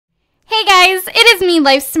guys, it is me,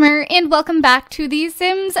 Lifesimmer, and welcome back to The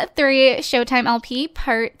Sims 3 Showtime LP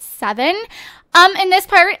Part 7. In this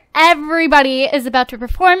part, everybody is about to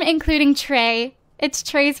perform, including Trey. It's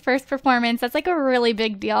Trey's first performance. That's like a really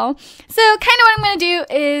big deal. So kind of what I'm going to do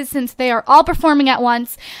is, since they are all performing at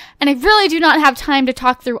once, and I really do not have time to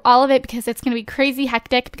talk through all of it because it's going to be crazy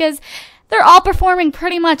hectic because they're all performing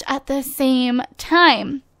pretty much at the same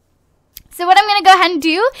time. So what I'm going to go ahead and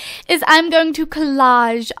do is I'm going to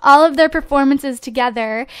collage all of their performances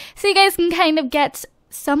together so you guys can kind of get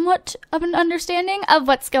somewhat of an understanding of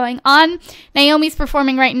what's going on. Naomi's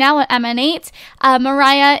performing right now at MN8.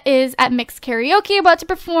 Mariah is at Mixed Karaoke about to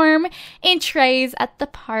perform, and Trey's at the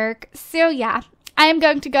park. So yeah, I'm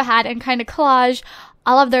going to go ahead and kind of collage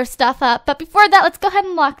all of their stuff up. But before that, let's go ahead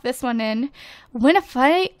and lock this one in. Win a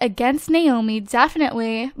fight against Naomi,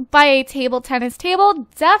 definitely. Buy a table tennis table,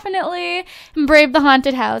 definitely. And brave the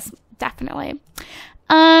haunted house, definitely.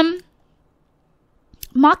 Mock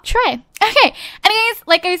Trey. Okay, anyways,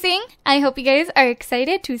 like I was saying, I hope you guys are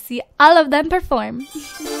excited to see all of them perform.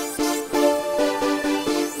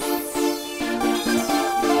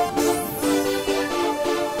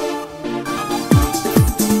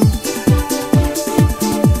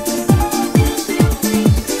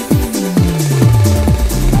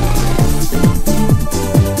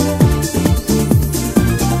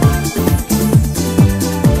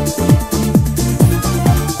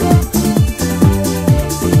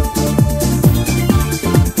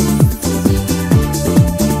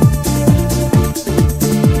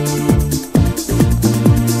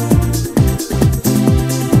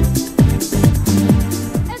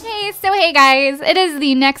 Hey guys, it is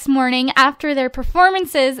the next morning after their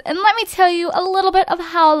performances, and let me tell you a little bit of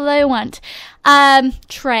how they went.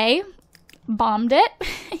 Trey bombed it.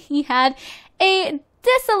 He had a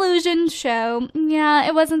disillusioned show. Yeah,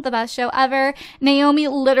 it wasn't the best show ever. Naomi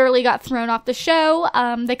literally got thrown off the show.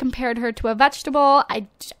 They compared her to a vegetable. I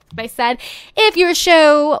said, if your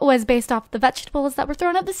show was based off the vegetables that were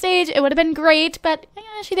thrown up the stage, it would have been great, but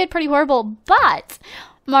yeah, she did pretty horrible. But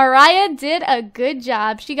Mariah did a good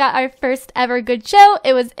job. She got our first ever good show.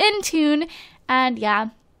 It was in tune, and yeah,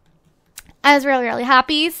 I was really, really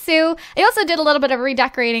happy. So I also did a little bit of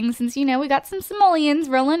redecorating since, you know, we got some simoleons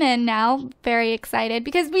rolling in now. Very excited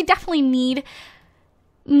because we definitely need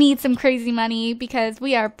some crazy money because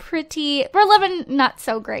we're living not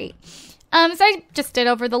so great. So I just did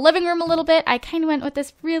over the living room a little bit. I kind of went with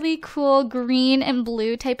this really cool green and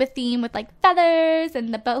blue type of theme with like feathers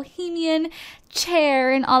and the bohemian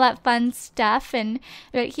chair and all that fun stuff. And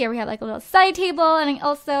right here we have like a little side table, and I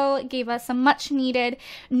also gave us some much needed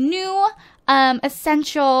new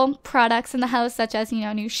essential products in the house, such as, you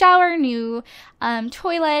know, new shower, new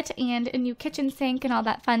toilet, and a new kitchen sink and all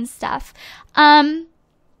that fun stuff.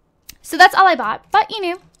 So that's all I bought, but you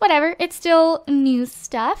know, whatever, it's still new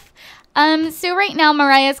stuff. So right now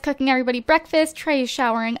Mariah's cooking everybody breakfast, Trey is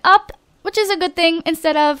showering up, which is a good thing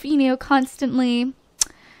instead of, you know, constantly,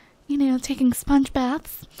 you know, taking sponge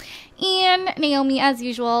baths. And Naomi, as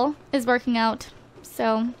usual, is working out,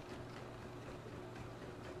 so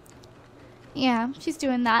yeah, she's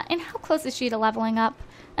doing that. And how close is she to leveling up?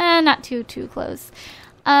 Not too close.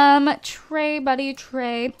 Trey, buddy,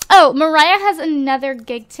 Trey. Oh, Mariah has another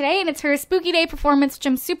gig today, and it's her Spooky Day performance, which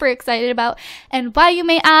I'm super excited about. And why, you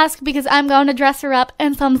may ask? Because I'm going to dress her up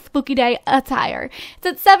in some Spooky Day attire. It's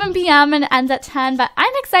at 7 p.m. and ends at 10, but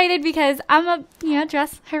I'm excited because I'm gonna, you know,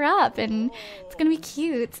 dress her up, and it's gonna be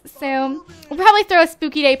cute. So we'll probably throw a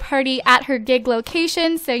Spooky Day party at her gig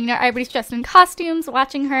location, so, you know, everybody's dressed in costumes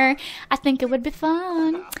watching her. I think it would be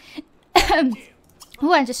fun.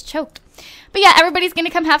 Oh, I just choked. But yeah, everybody's going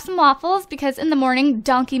to come have some waffles because in the morning,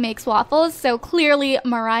 Donkey makes waffles. So clearly,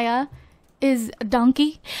 Mariah is a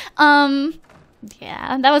donkey. Yeah,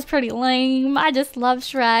 that was pretty lame. I just love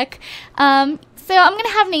Shrek. So I'm going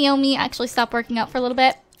to have Naomi actually stop working out for a little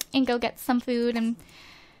bit and go get some food. And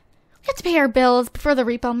we have to pay our bills before the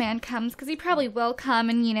repo man comes, because he probably will come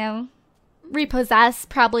and, you know, repossess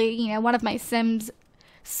probably, you know, one of my Sims'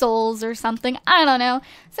 souls or something. I don't know.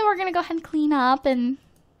 So we're going to go ahead and clean up and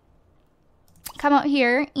come out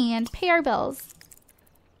here and pay our bills.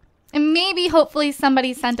 And maybe, hopefully,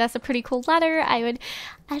 somebody sent us a pretty cool letter. I'd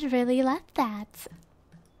really love that.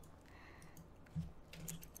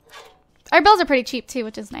 Our bills are pretty cheap too,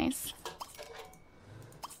 which is nice.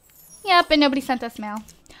 Yep, and nobody sent us mail.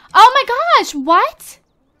 Oh my gosh, what?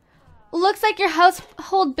 Looks like your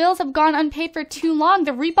household bills have gone unpaid for too long.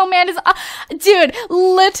 The repo man is... dude,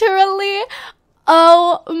 literally...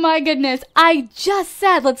 Oh my goodness, I just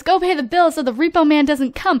said, let's go pay the bills so the repo man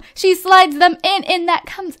doesn't come. She slides them in and that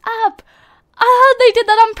comes up. Oh, they did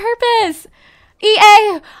that on purpose.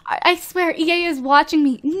 EA! I swear, EA is watching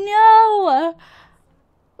me. No!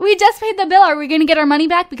 We just paid the bill. Are we going to get our money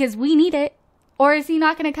back because we need it? Or is he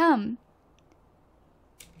not going to come?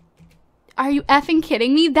 Are you effing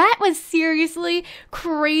kidding me? That was seriously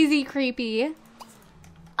crazy creepy. Is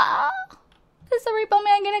the repo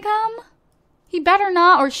man going to come? He better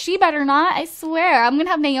not, or she better not. I swear. I'm going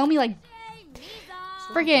to have Naomi, like,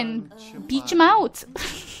 freaking beach him out.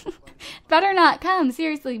 Better not come.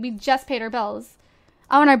 Seriously, we just paid our bills.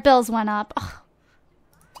 Oh, and our bills went up.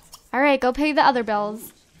 Alright, go pay the other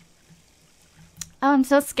bills. Oh, I'm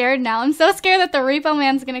so scared now. I'm so scared that the repo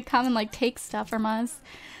man's gonna come and, like, take stuff from us.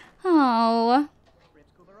 Oh.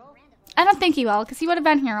 I don't think he will, because he would have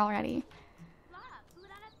been here already.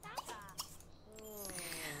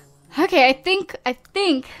 Okay, I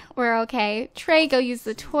think we're okay. Trey, go use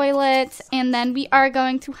the toilet, and then we are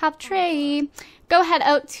going to have Trey go head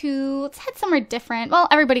out to, let's head somewhere different. Well,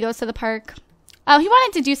 everybody goes to the park. Oh, he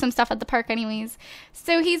wanted to do some stuff at the park anyways.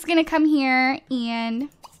 So he's gonna come here and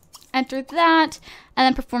enter that, and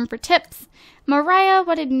then perform for tips. Mariah,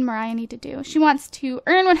 what did Mariah need to do? She wants to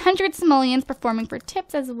earn 100 simoleons performing for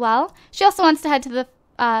tips as well. She also wants to head to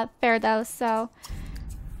the fair though, so.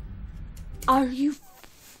 Are you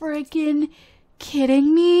freaking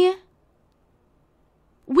kidding me?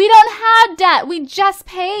 We don't have debt. We just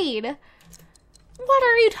paid. What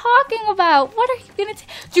are you talking about? What are you gonna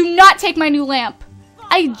do? Not take my new lamp.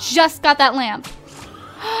 I just got that lamp.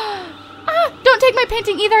 Don't take my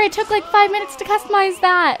painting either. It took like 5 minutes to customize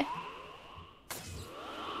that.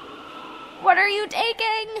 What are you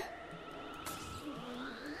taking?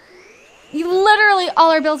 Literally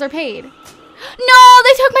all our bills are paid. No,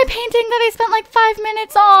 they took my painting that I spent like 5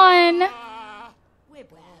 minutes on.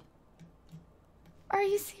 Are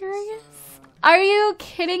you serious? Are you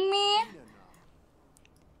kidding me?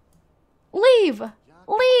 Leave.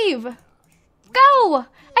 Leave. Go.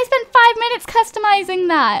 I spent 5 minutes customizing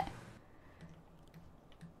that.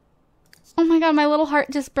 Oh my god, my little heart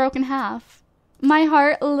just broke in half. My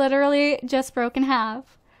heart literally just broke in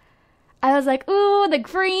half. I was like, ooh, the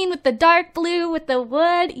green with the dark blue with the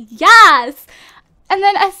wood. Yes! And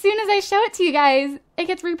then as soon as I show it to you guys, it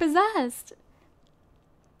gets repossessed.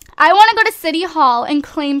 I want to go to City Hall and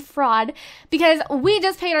claim fraud because we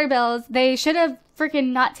just paid our bills. They should have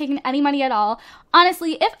freaking not taken any money at all.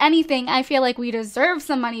 Honestly, if anything, I feel like we deserve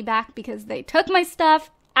some money back because they took my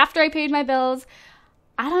stuff after I paid my bills.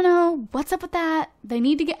 I don't know. What's up with that? They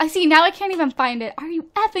need to get... I see, now I can't even find it. Are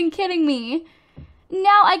you effing kidding me?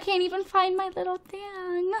 Now I can't even find my little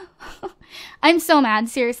thing. I'm so mad,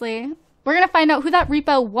 seriously. We're going to find out who that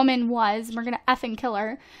repo woman was, and we're going to effing kill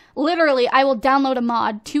her. Literally, I will download a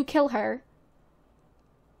mod to kill her.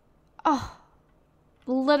 Oh.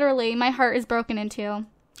 Literally, my heart is broken in two.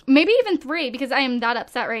 Maybe even 3, because I am that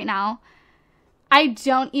upset right now. I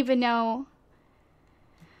don't even know...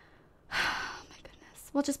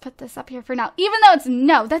 We'll just put this up here for now. Even though it's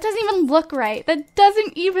no, that doesn't even look right. That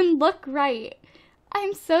doesn't even look right.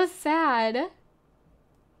 I'm so sad.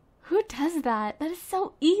 Who does that? That is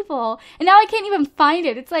so evil. And now I can't even find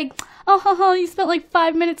it. It's like, oh, you spent like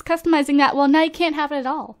 5 minutes customizing that. Well, now you can't have it at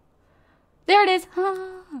all. There it is.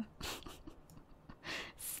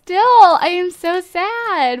 Still, I am so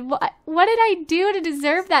sad. What did I do to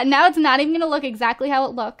deserve that? Now it's not even going to look exactly how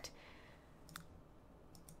it looked.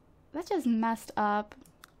 That just messed up.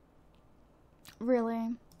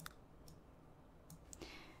 Really.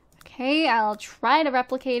 Okay, I'll try to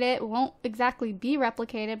replicate it. It won't exactly be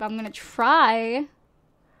replicated, but I'm gonna try.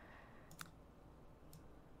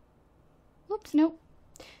 Oops, nope.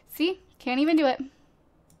 See? Can't even do it.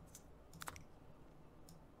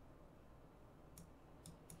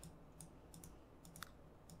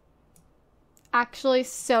 Actually,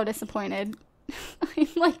 so disappointed. I'm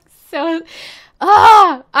like so...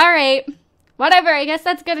 Alright. Whatever, I guess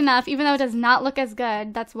that's good enough. Even though it does not look as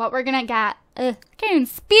good. That's what we're gonna get. Ugh, I can't even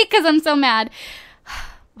speak because I'm so mad.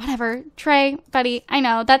 Whatever. Trey, buddy, I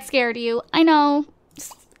know. That scared you. I know.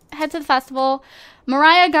 Just head to the festival.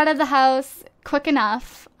 Mariah got out of the house quick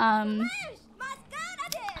enough. My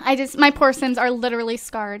poor Sims are literally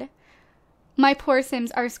scarred. My poor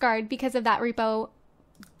Sims are scarred because of that repo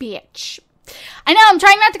bitch. I know, I'm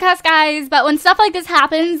trying not to cuss, guys, but when stuff like this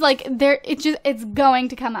happens, like, it's going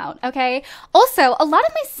to come out, okay? Also, a lot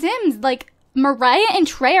of my Sims, like, Mariah and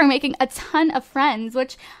Trey are making a ton of friends,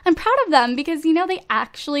 which I'm proud of them because, you know, they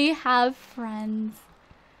actually have friends.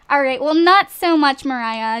 Alright, well, not so much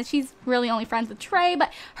Mariah. She's really only friends with Trey,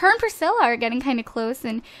 but her and Priscilla are getting kind of close,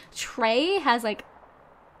 and Trey has, like,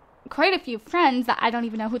 quite a few friends that I don't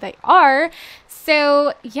even know who they are.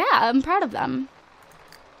 So, yeah, I'm proud of them.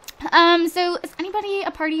 So, is anybody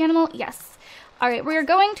a party animal? Yes. All right, we're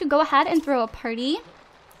going to go ahead and throw a party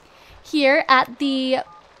here at the...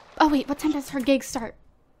 Oh, wait, what time does her gig start?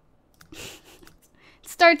 It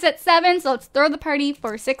starts at 7, so let's throw the party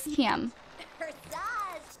for 6 p.m.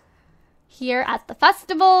 Here at the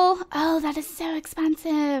festival. Oh, that is so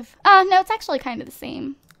expensive. No, it's actually kind of the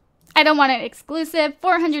same. I don't want it exclusive.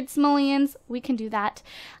 400 simoleons. We can do that.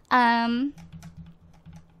 Let's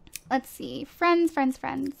see. Friends.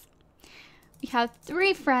 We have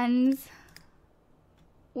 3 friends.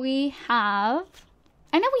 We have...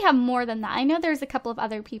 I know we have more than that. I know there's a couple of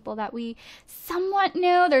other people that we somewhat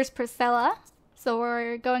know. There's Priscilla. So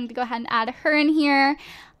we're going to go ahead and add her in here.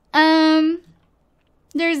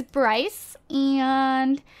 There's Bryce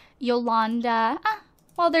and Yolanda.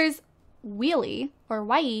 Well, there's Wheelie or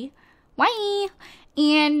Wai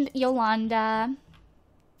and Yolanda.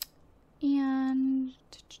 And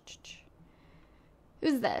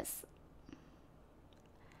who's this?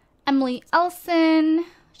 Emily Elson.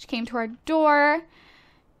 She came to our door.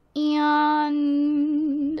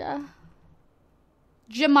 And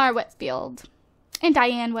Jamar Whitfield. And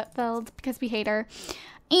Diane Whitfield, because we hate her.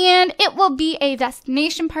 And it will be a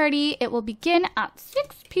destination party. It will begin at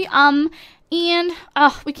 6 p.m. And,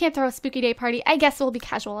 we can't throw a spooky day party. I guess it will be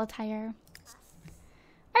casual attire.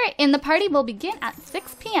 All right, and the party will begin at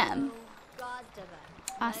 6 p.m.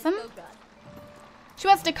 Awesome. She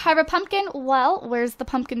wants to carve a pumpkin. Well, where's the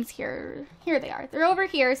pumpkins here? Here they are. They're over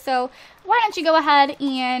here. So why don't you go ahead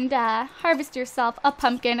and harvest yourself a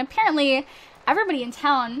pumpkin. Apparently, everybody in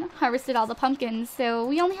town harvested all the pumpkins, so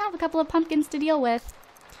we only have a couple of pumpkins to deal with.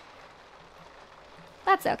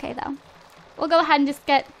 That's okay, though. We'll go ahead and just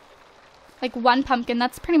get, like, 1 pumpkin.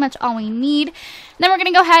 That's pretty much all we need. Then we're going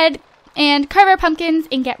to go ahead and carve our pumpkins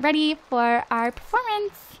and get ready for our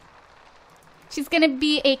performance. She's going to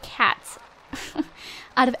be a cat.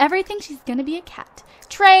 Out of everything, she's going to be a cat.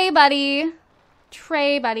 Trey, buddy.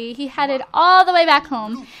 He headed all the way back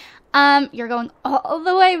home. You're going all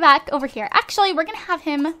the way back over here. Actually, we're going to have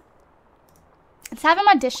him... Let's have him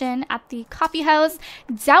audition at the coffee house.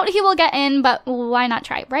 Doubt he will get in, but why not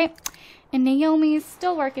try, right? And Naomi's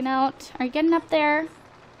still working out. Are you getting up there?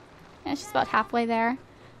 Yeah, she's about halfway there.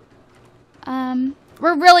 We're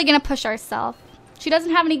really going to push ourselves. She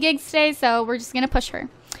doesn't have any gigs today, so we're just going to push her.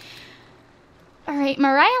 All right,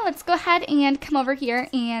 Mariah, let's go ahead and come over here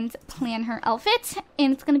and plan her outfit.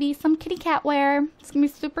 And it's going to be some kitty cat wear. It's going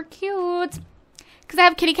to be super cute. Because I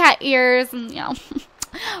have kitty cat ears and, you know...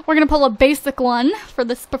 We're going to pull a basic one for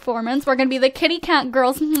this performance. We're going to be the kitty cat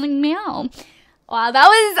girls. Meow. Wow, that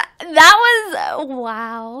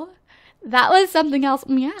was something else.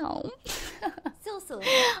 Meow.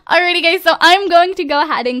 Alrighty, guys, so I'm going to go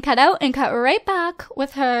ahead and cut out and cut right back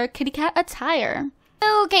with her kitty cat attire.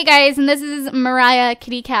 Okay, guys, and this is Mariah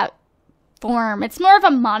kitty cat form. It's more of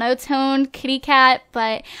a monotone kitty cat,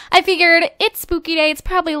 but I figured it's spooky day. It's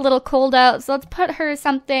probably a little cold out, so let's put her in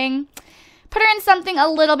something a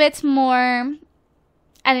little bit more,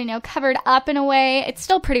 I don't know, covered up in a way. It's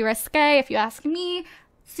still pretty risque, if you ask me.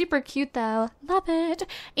 Super cute, though. Love it.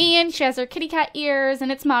 And she has her kitty cat ears,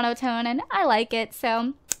 and it's monotone, and I like it.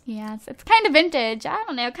 So, yeah, it's kind of vintage. I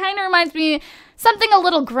don't know. Kind of reminds me something a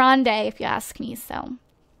little grande, if you ask me. So,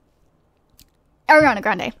 Ariana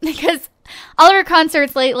Grande. Because all of her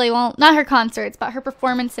concerts lately, well, not her concerts, but her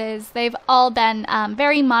performances, they've all been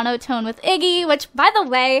very monotone with Iggy, which, by the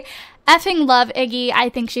way... Effing love Iggy. I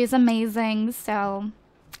think she's amazing. So,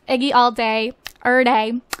 Iggy all day.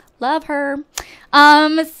 Love her.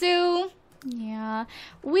 So, yeah.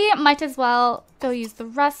 We might as well go use the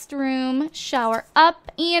restroom, shower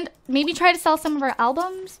up, and maybe try to sell some of our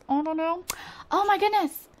albums. I don't know. Oh, my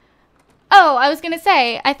goodness. Oh, I was going to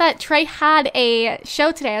say, I thought Trey had a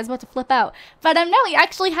show today. I was about to flip out. But no, he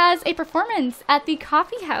actually has a performance at the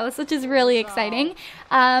coffee house, which is really exciting.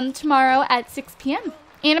 Tomorrow at 6 p.m.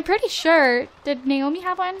 And I'm pretty sure, did Naomi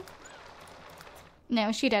have one?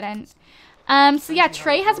 No, she didn't. So yeah,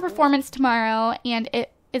 Trey has a performance tomorrow, and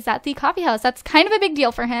it is at the coffee house. That's kind of a big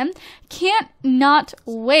deal for him. Can't not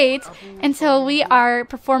wait until we are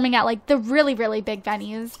performing at like the really, really big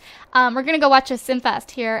venues. We're going to go watch a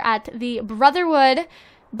Simfest here at the Brotherhood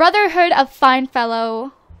of Fine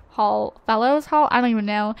Fellows Hall? I don't even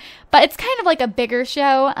know. But it's kind of like a bigger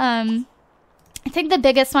show. I think the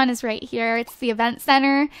biggest one is right here. It's the event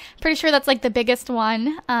center. Pretty sure that's like the biggest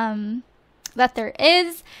one that there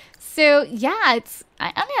is. So yeah, it's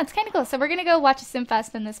kind of cool. So we're gonna go watch a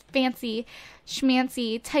Simfest in this fancy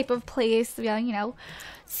schmancy type of place. You know,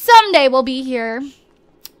 someday we'll be here.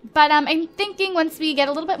 But I'm thinking once we get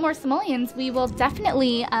a little bit more simoleons, we will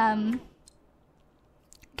definitely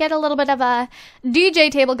get a little bit of a DJ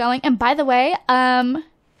table going. And by the way,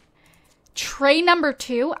 Trey number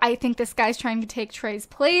 2. I think this guy's trying to take Trey's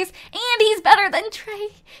place, and he's better than Trey.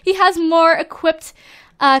 He has more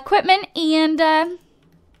equipment, and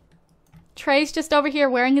Trey's just over here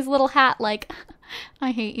wearing his little hat like,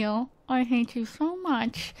 I hate you. I hate you so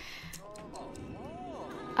much.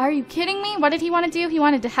 Are you kidding me? What did he want to do? He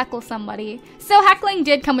wanted to heckle somebody. So heckling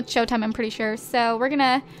did come with Showtime, I'm pretty sure. So we're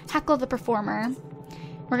gonna heckle the performer.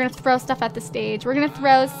 We're gonna throw stuff at the stage. We're gonna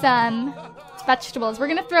throw some vegetables. We're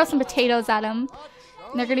gonna throw some potatoes at him.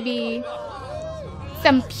 And they're gonna be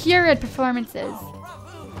some pure performances.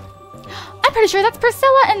 I'm pretty sure that's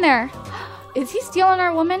Priscilla in there. Is he stealing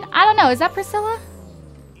our woman? I don't know. Is that Priscilla?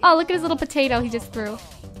 Oh, look at his little potato he just threw.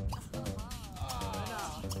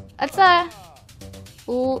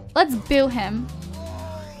 Let's boo him.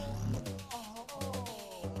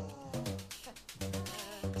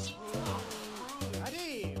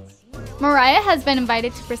 Mariah has been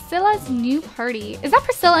invited to Priscilla's new party. Is that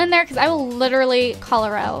Priscilla in there? Because I will literally call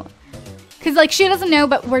her out. Because, like, she doesn't know,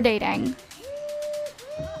 but we're dating.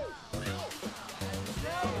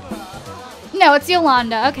 No, it's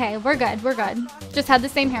Yolanda. Okay, we're good. We're good. Just had the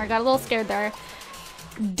same hair. Got a little scared there.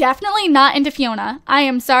 Definitely not into Fiona. I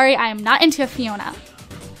am sorry. I am not into Fiona.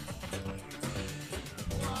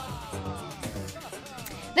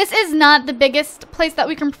 This is not the biggest place that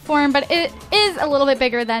we can perform, but it is a little bit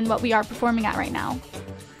bigger than what we are performing at right now.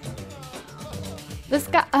 This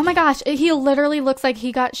guy, oh my gosh, he literally looks like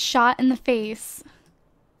he got shot in the face.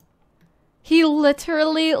 He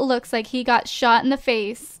literally looks like he got shot in the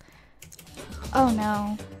face. Oh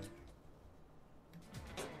no.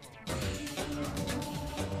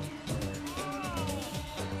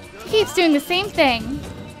 He keeps doing the same thing.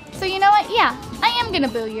 So you know what? Yeah, I am gonna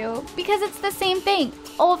boo you because it's the same thing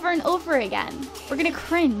over and over again. We're gonna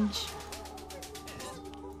cringe.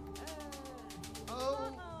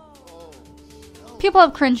 People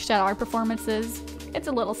have cringed at our performances. It's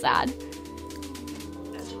a little sad.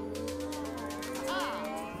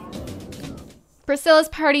 Priscilla's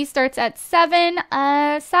party starts at 7.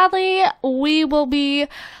 Sadly, we will be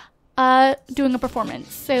doing a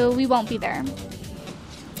performance, so we won't be there.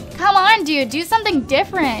 Come on, dude. Do something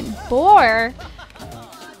different. Bore.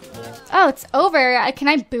 Oh, it's over. Can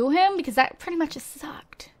I boo him? Because that pretty much just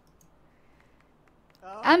sucked.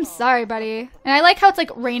 I'm sorry, buddy. And I like how it's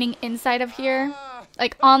like raining inside of here.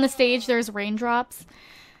 Like on the stage, there's raindrops.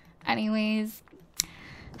 Anyways.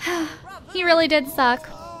 He really did suck.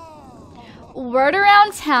 Word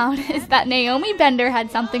around town is that Naomi Bender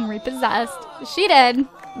had something repossessed. She did.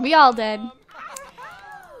 We all did.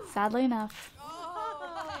 Sadly enough.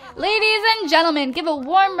 Ladies and gentlemen, give a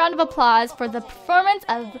warm round of applause for the performance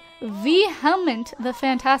of Vehement the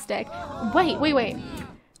Fantastic. Wait.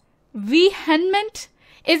 Vehement?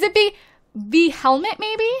 Is it V-Helmet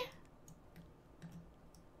maybe?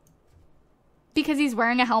 Because he's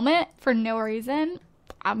wearing a helmet for no reason?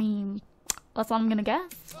 I mean, that's what I'm gonna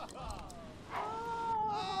guess.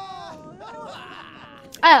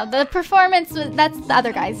 Oh, the performance, that's the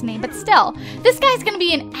other guy's name, but still. This guy's gonna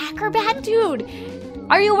be an acrobat, dude.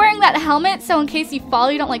 Are you wearing that helmet so in case you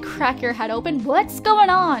fall, you don't like crack your head open? What's going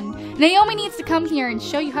on? Naomi needs to come here and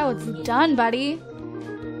show you how it's done, buddy.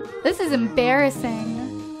 This is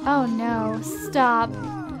embarrassing. Oh no, stop.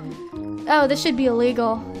 Oh, this should be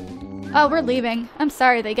illegal. Oh, we're leaving. I'm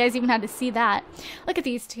sorry that you guys even had to see that. Look at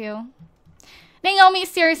these two. Naomi,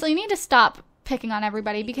 seriously, you need to stop picking on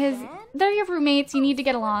everybody because they're your roommates. You need to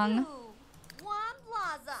get along.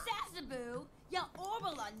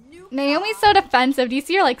 Naomi's so defensive. Do you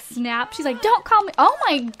see her like snap? She's like, don't call me. Oh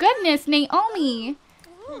my goodness, Naomi.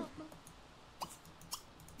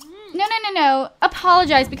 No.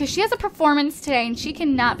 Apologize because she has a performance today and she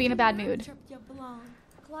cannot be in a bad mood.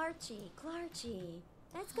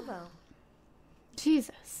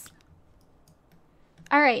 Jesus.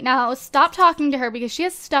 Alright, now stop talking to her because she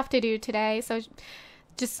has stuff to do today. So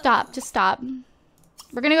just stop.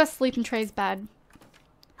 We're gonna go sleep in Trey's bed.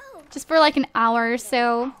 Just for like an hour or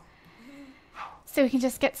so. So we can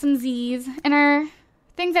just get some Z's. And our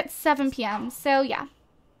thing's at 7 p.m. So yeah.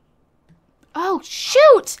 Oh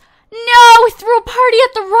shoot! No! We threw a party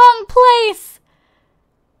at the wrong place!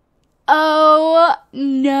 Oh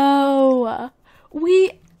no.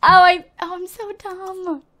 I'm so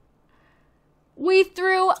dumb. I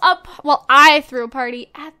threw a party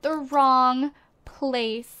at the wrong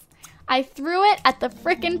place. I threw it at the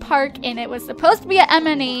frickin' park and it was supposed to be at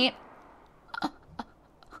M&E.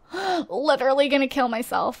 Literally gonna kill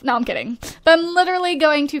myself. No, I'm kidding. But I'm literally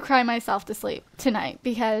going to cry myself to sleep tonight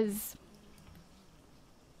because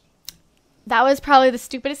that was probably the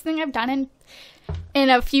stupidest thing I've done in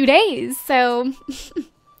a few days. So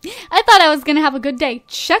I thought I was gonna have a good day.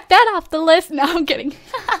 Check that off the list. No, I'm kidding.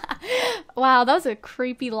 Wow, that was a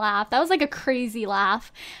creepy laugh. That was like a crazy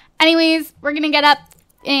laugh. Anyways, we're gonna get up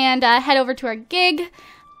and head over to our gig.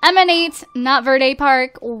 MN8, not Verde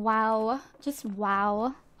Park. Wow, just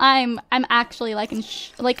wow. I'm actually like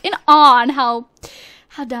in awe on how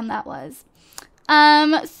dumb that was.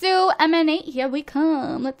 So MN8, here we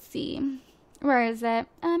come. Let's see. Where is it?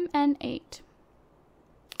 MN8.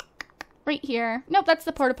 Right here. Nope, that's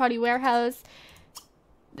the porta potty warehouse.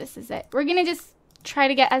 This is it. We're gonna just try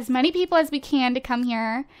to get as many people as we can to come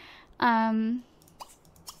here.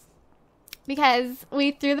 Because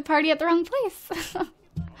we threw the party at the wrong place.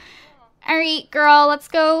 Alright, girl, let's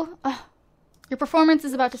go. Oh, your performance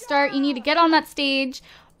is about to start. You need to get on that stage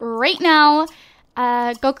right now.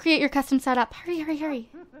 Go create your custom setup. Hurry, hurry, hurry.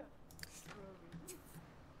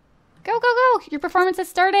 Go, go, go. Your performance has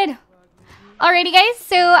started. Alrighty, guys.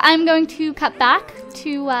 So I'm going to cut back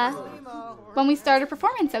to when we start a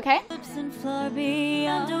performance, okay?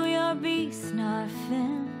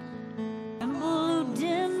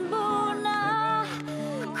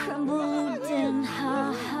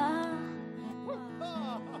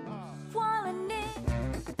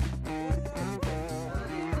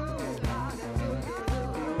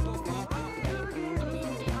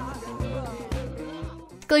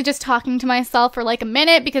 Just talking to myself for like a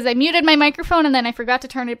minute because I muted my microphone and then I forgot to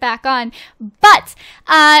turn it back on. But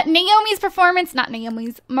Mariah's performance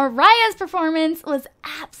was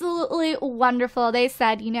absolutely wonderful. They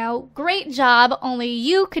said, you know, great job, only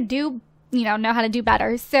you could do, you know how to do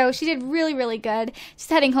better. So she did really, really good. She's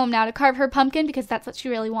heading home now to carve her pumpkin because that's what she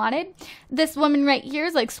really wanted. This woman right here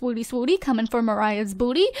is like swooty swooty coming for Mariah's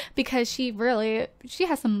booty because she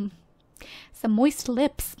has some moist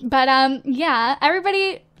lips. But yeah,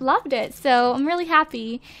 everybody loved it, so I'm really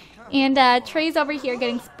happy. And Trey's over here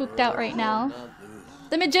getting spooked out right now.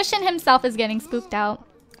 The magician himself is getting spooked out.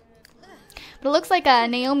 But it looks like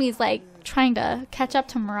Naomi's like trying to catch up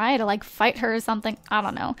to Mariah to like fight her or something. I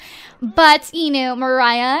don't know. But you know,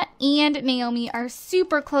 Mariah and Naomi are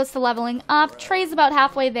super close to leveling up. Trey's about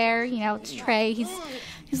halfway there. You know, it's Trey. He's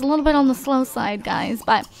a little bit on the slow side, guys,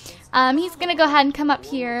 but he's gonna go ahead and come up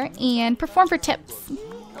here and perform for tips.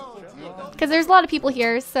 Because there's a lot of people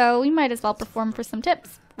here, so we might as well perform for some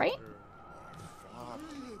tips, right?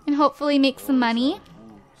 And hopefully make some money.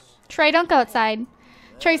 Trey, don't go outside.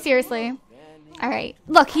 Trey, seriously. Alright.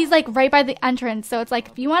 Look, he's like right by the entrance, so it's like,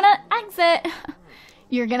 if you want to exit,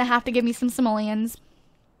 you're gonna have to give me some simoleons.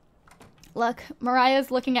 Look, Mariah's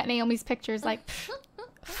looking at Naomi's pictures like,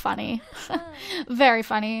 funny. Very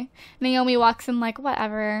funny. Naomi walks in like,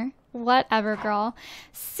 whatever. Whatever, girl.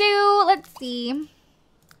 So, let's see.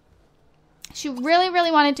 She really,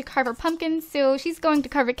 really wanted to carve her pumpkin, so she's going to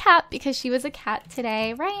carve a cat because she was a cat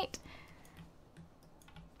today, right?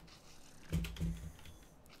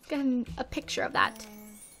 Get a picture of that.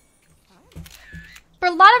 For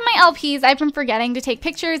a lot of my LPs, I've been forgetting to take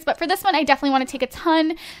pictures, but for this one, I definitely want to take a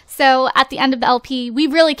ton. So at the end of the LP, we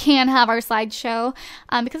really can have our slideshow.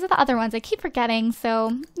 Because of the other ones, I keep forgetting. So,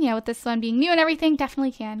 you know, with this one being new and everything,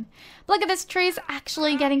 definitely can. But look at this, Trey's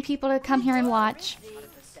actually getting people to come here and watch.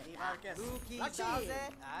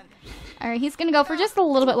 Alright, he's going to go for just a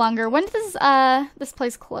little bit longer. When does this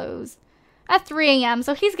place close? At 3 a.m.,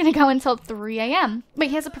 so he's going to go until 3 a.m. Wait,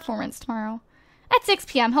 he has a performance tomorrow. At 6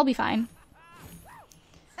 p.m., he'll be fine.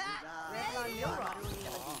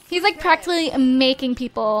 He's like practically making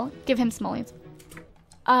people give him simoleons.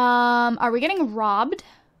 Are we getting robbed?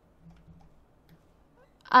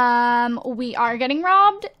 We are getting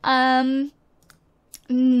robbed. None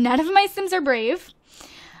of my Sims are brave.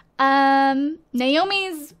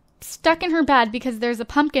 Naomi's stuck in her bed because there's a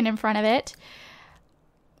pumpkin in front of it.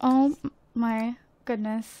 Oh my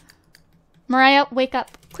goodness. Mariah, wake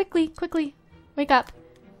up. Quickly, quickly. Wake up.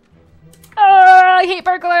 Oh, I hate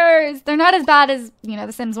burglars. They're not as bad as, you know,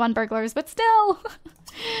 the Sims 1 burglars, but still.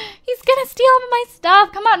 He's gonna steal my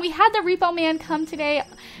stuff. Come on, we had the repo man come today.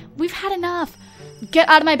 We've had enough. Get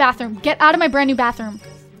out of my bathroom. Get out of my brand new bathroom.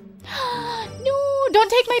 No, don't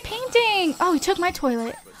take my painting. Oh, he took my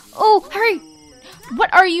toilet. Oh, hurry.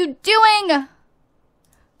 What are you doing?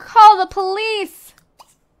 Call the police.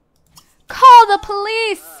 Call the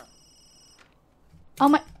police. Oh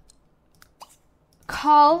my.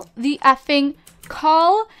 Call the effing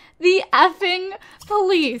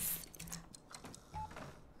police.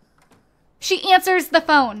 She answers the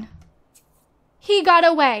phone. He got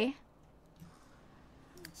away.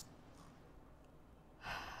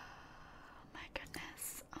 Oh my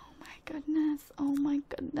goodness. Oh my goodness. Oh my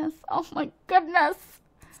goodness. Oh my goodness.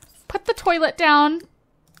 Put the toilet down.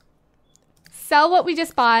 Sell what we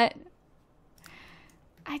just bought.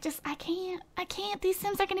 I can't. These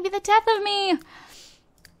Sims are going to be the death of me.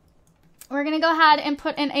 We're going to go ahead and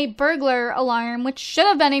put in a burglar alarm, which should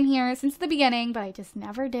have been in here since the beginning, but I just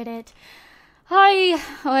never did it. Oy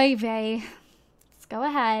vey. Let's go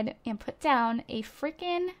ahead and put down a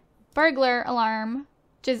freaking burglar alarm,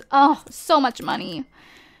 which is, oh, so much money.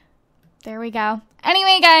 There we go.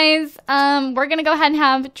 Anyway, guys, we're going to go ahead and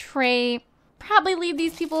have Trey probably leave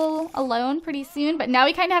these people alone pretty soon, but now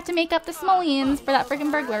we kind of have to make up the simoleons for that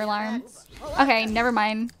freaking burglar alarm. Okay, never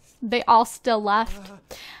mind. They all still left.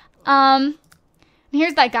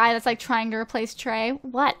 Here's that guy that's like trying to replace Trey.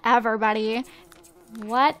 Whatever, buddy.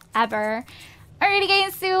 Whatever. Alrighty,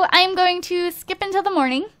 guys, so I'm going to skip until the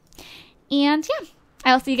morning, and yeah,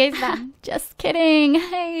 I'll see you guys then. Just kidding.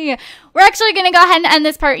 Hey, we're actually going to go ahead and end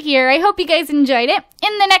this part here. I hope you guys enjoyed it.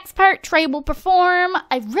 In the next part, Trey will perform.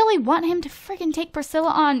 I really want him to freaking take Priscilla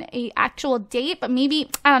on a actual date, but maybe,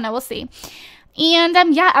 I don't know, we'll see.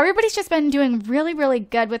 And yeah, everybody's just been doing really, really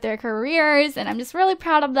good with their careers, and I'm just really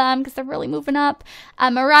proud of them because they're really moving up.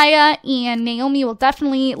 Mariah and Naomi will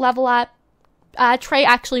definitely level up. Trey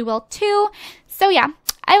actually will too. So yeah,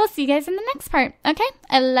 I will see you guys in the next part, okay?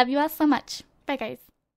 I love you all so much. Bye, guys.